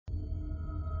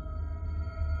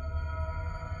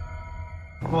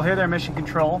Well, hey there, Mission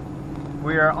Control.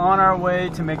 We are on our way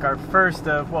to make our first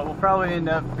of what will probably end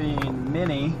up being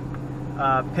mini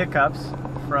pickups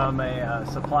from a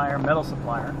supplier, metal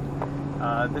supplier.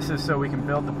 This is so we can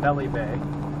build the belly bay.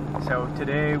 So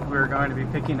today we're going to be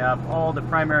picking up all the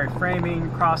primary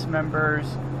framing, cross members,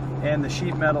 and the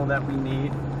sheet metal that we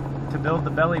need to build the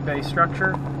belly bay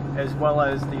structure, as well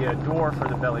as the door for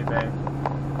the belly bay.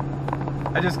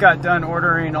 I just got done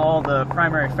ordering all the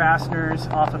primary fasteners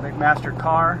off of McMaster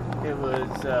Car. It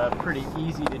was pretty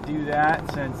easy to do that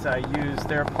since I used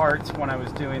their parts when I was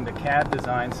doing the CAD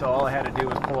design, so all I had to do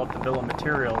was pull up the bill of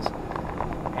materials,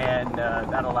 and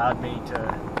that allowed me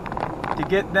to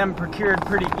get them procured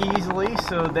pretty easily,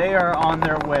 so they are on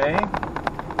their way.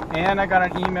 And I got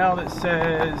an email that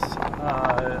says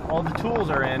all the tools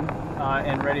are in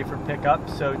and ready for pickup,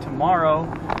 so tomorrow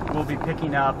we'll be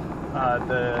picking up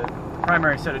the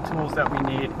primary set of tools that we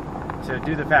need to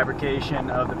do the fabrication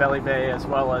of the belly bay, as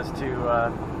well as to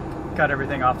cut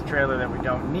everything off the trailer that we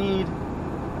don't need,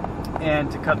 and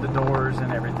to cut the doors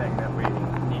and everything that we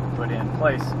need to put in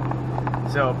place.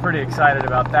 So pretty excited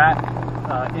about that.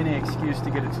 Any excuse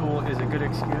to get a tool is a good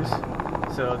excuse,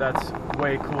 so that's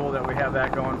way cool that we have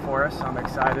that going for us. I'm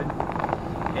excited.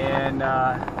 And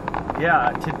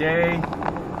yeah, today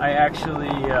I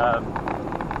actually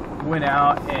went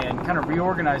out and kind of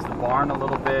reorganized the barn a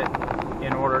little bit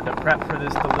in order to prep for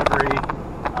this delivery.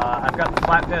 I've got the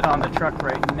flatbed on the truck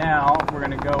right now. We're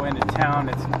going to go into town.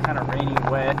 It's kind of raining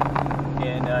wet,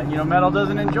 and you know, metal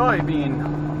doesn't enjoy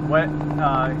being wet,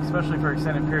 especially for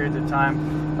extended periods of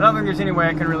time. I don't think there's any way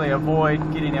I can really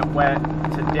avoid getting it wet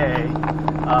today,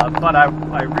 but I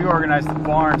reorganized the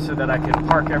barn so that I could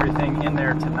park everything in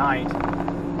there tonight,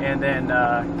 and then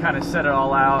kind of set it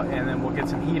all out, and then we'll get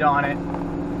some heat on it,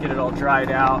 get it all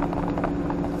dried out,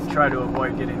 try to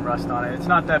avoid getting rust on it. It's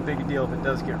not that big a deal if it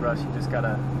does get rust. You just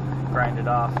gotta grind it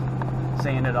off,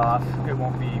 sand it off. It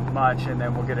won't be much, and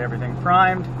then we'll get everything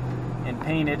primed and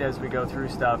painted as we go through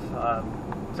stuff.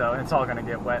 So it's all gonna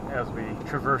get wet as we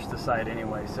traverse the site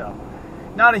anyway, so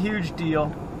not a huge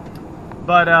deal.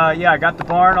 But yeah, I got the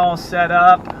barn all set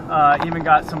up, even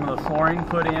got some of the flooring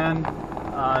put in.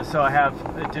 So I have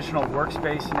additional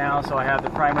workspace now, so I have the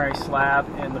primary slab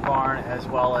in the barn as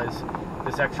well as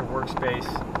this extra workspace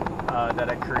that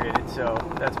I created, so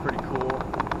that's pretty cool.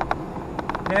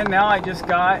 And now I just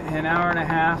got an hour and a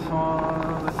half,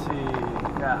 let's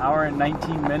see, yeah, hour and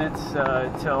 19 minutes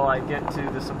till I get to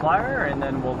the supplier, and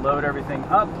then we'll load everything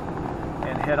up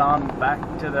and head on back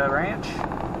to the ranch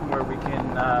where we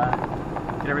can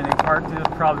get everything parked. This is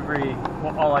probably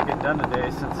all I get done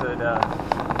today, since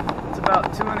it's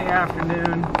about 2 in the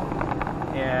afternoon,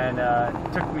 and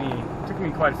it took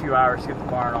me quite a few hours to get the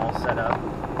barn all set up.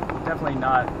 Definitely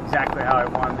not exactly how I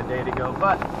wanted the day to go,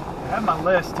 but I have my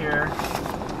list here.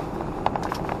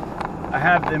 I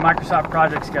have the Microsoft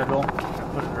project schedule. I'll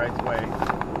put it the right way,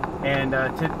 and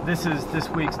this is this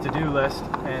week's to-do list,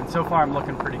 and so far I'm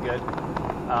looking pretty good.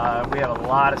 We have a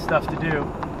lot of stuff to do,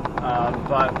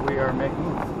 but we are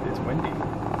making. It's windy.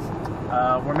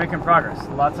 We're making progress.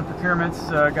 Lots of procurements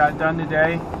got done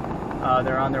today.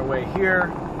 They're on their way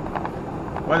here.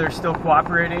 Weather's still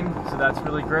cooperating, so that's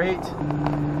really great.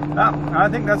 I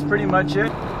think that's pretty much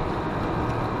it.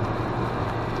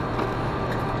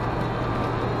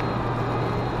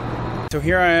 So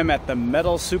here I am at the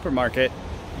metal supermarket,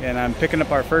 and I'm picking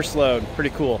up our first load. Pretty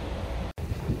cool.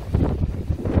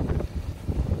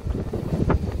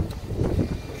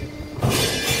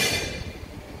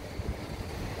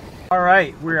 All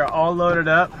right, we are all loaded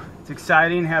up. It's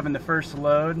exciting having the first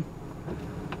load.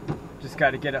 Just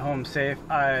got to get it home safe.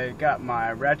 I got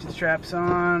my ratchet straps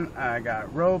on. I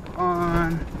got rope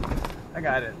on. I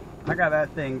got that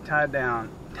thing tied down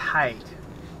tight.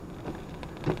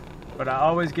 But I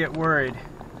always get worried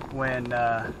when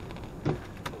I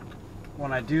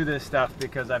do this stuff,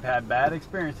 because I've had bad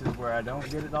experiences where I don't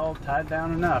get it all tied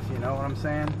down enough. You know what I'm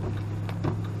saying?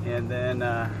 And then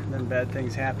bad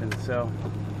things happen. So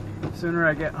the sooner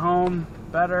I get home, the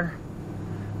better.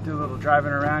 Do a little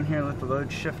driving around here, let the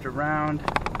load shift around,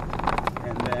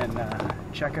 and then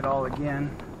check it all again,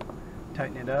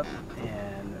 tighten it up,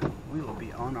 and we will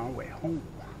be on our way home.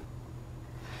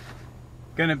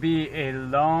 Gonna be a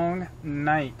long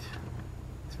night.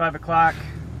 It's 5 o'clock.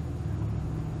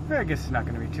 I guess it's not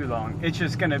gonna be too long. It's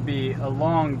just gonna be a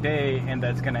long day, and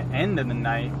that's gonna end in the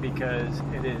night because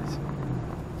it is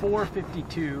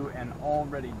 4:52 and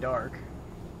already dark.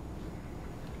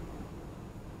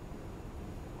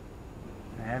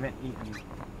 I haven't eaten,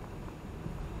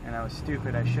 and I was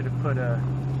stupid. I should have put a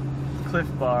Cliff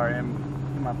Bar in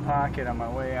my pocket on my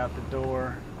way out the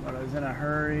door, but I was in a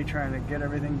hurry trying to get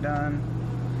everything done.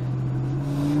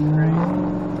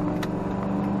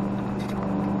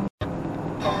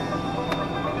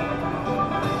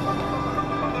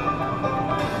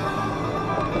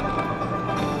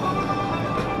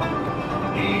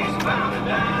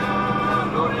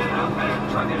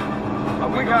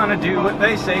 We're gonna do what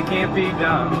they say can't be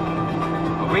done.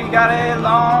 We got a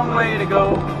long way to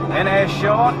go and a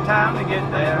short time to get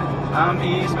there. I'm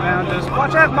eastbound, just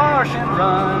watch that Martian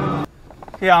run.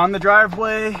 Yeah, on the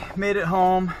driveway, made it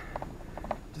home.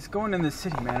 Just going in the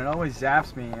city, man, it always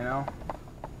zaps me, you know.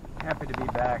 Happy to be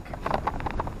back.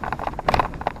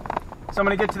 So I'm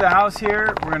gonna get to the house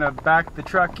here. We're gonna back the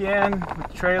truck in with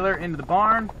the trailer into the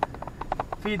barn,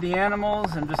 feed the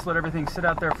animals, and just let everything sit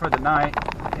out there for the night.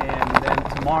 And then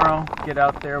tomorrow, get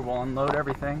out there, we'll unload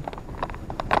everything,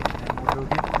 and we'll go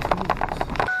get the tools.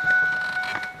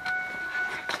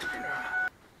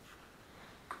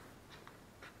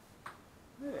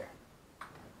 There.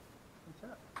 What's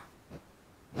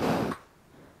up?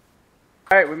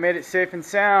 Alright, we made it safe and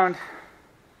sound.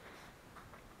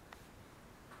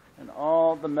 And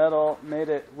all the metal made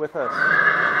it with us.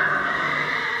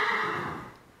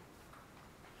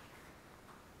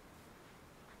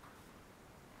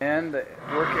 And the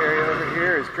work area over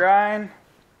here is drying.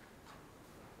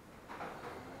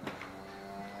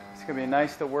 It's going to be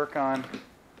nice to work on.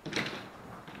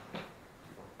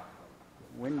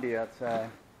 Windy outside.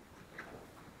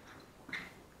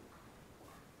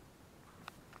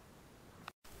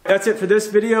 That's it for this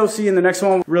video. See you in the next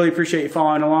one. Really appreciate you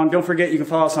following along. Don't forget you can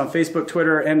follow us on Facebook,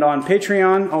 Twitter, and on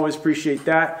Patreon. Always appreciate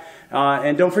that.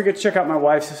 And don't forget to check out my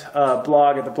wife's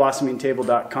blog at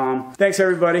theblossomingtable.com. Thanks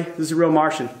everybody. This is The Real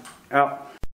Martian. Out.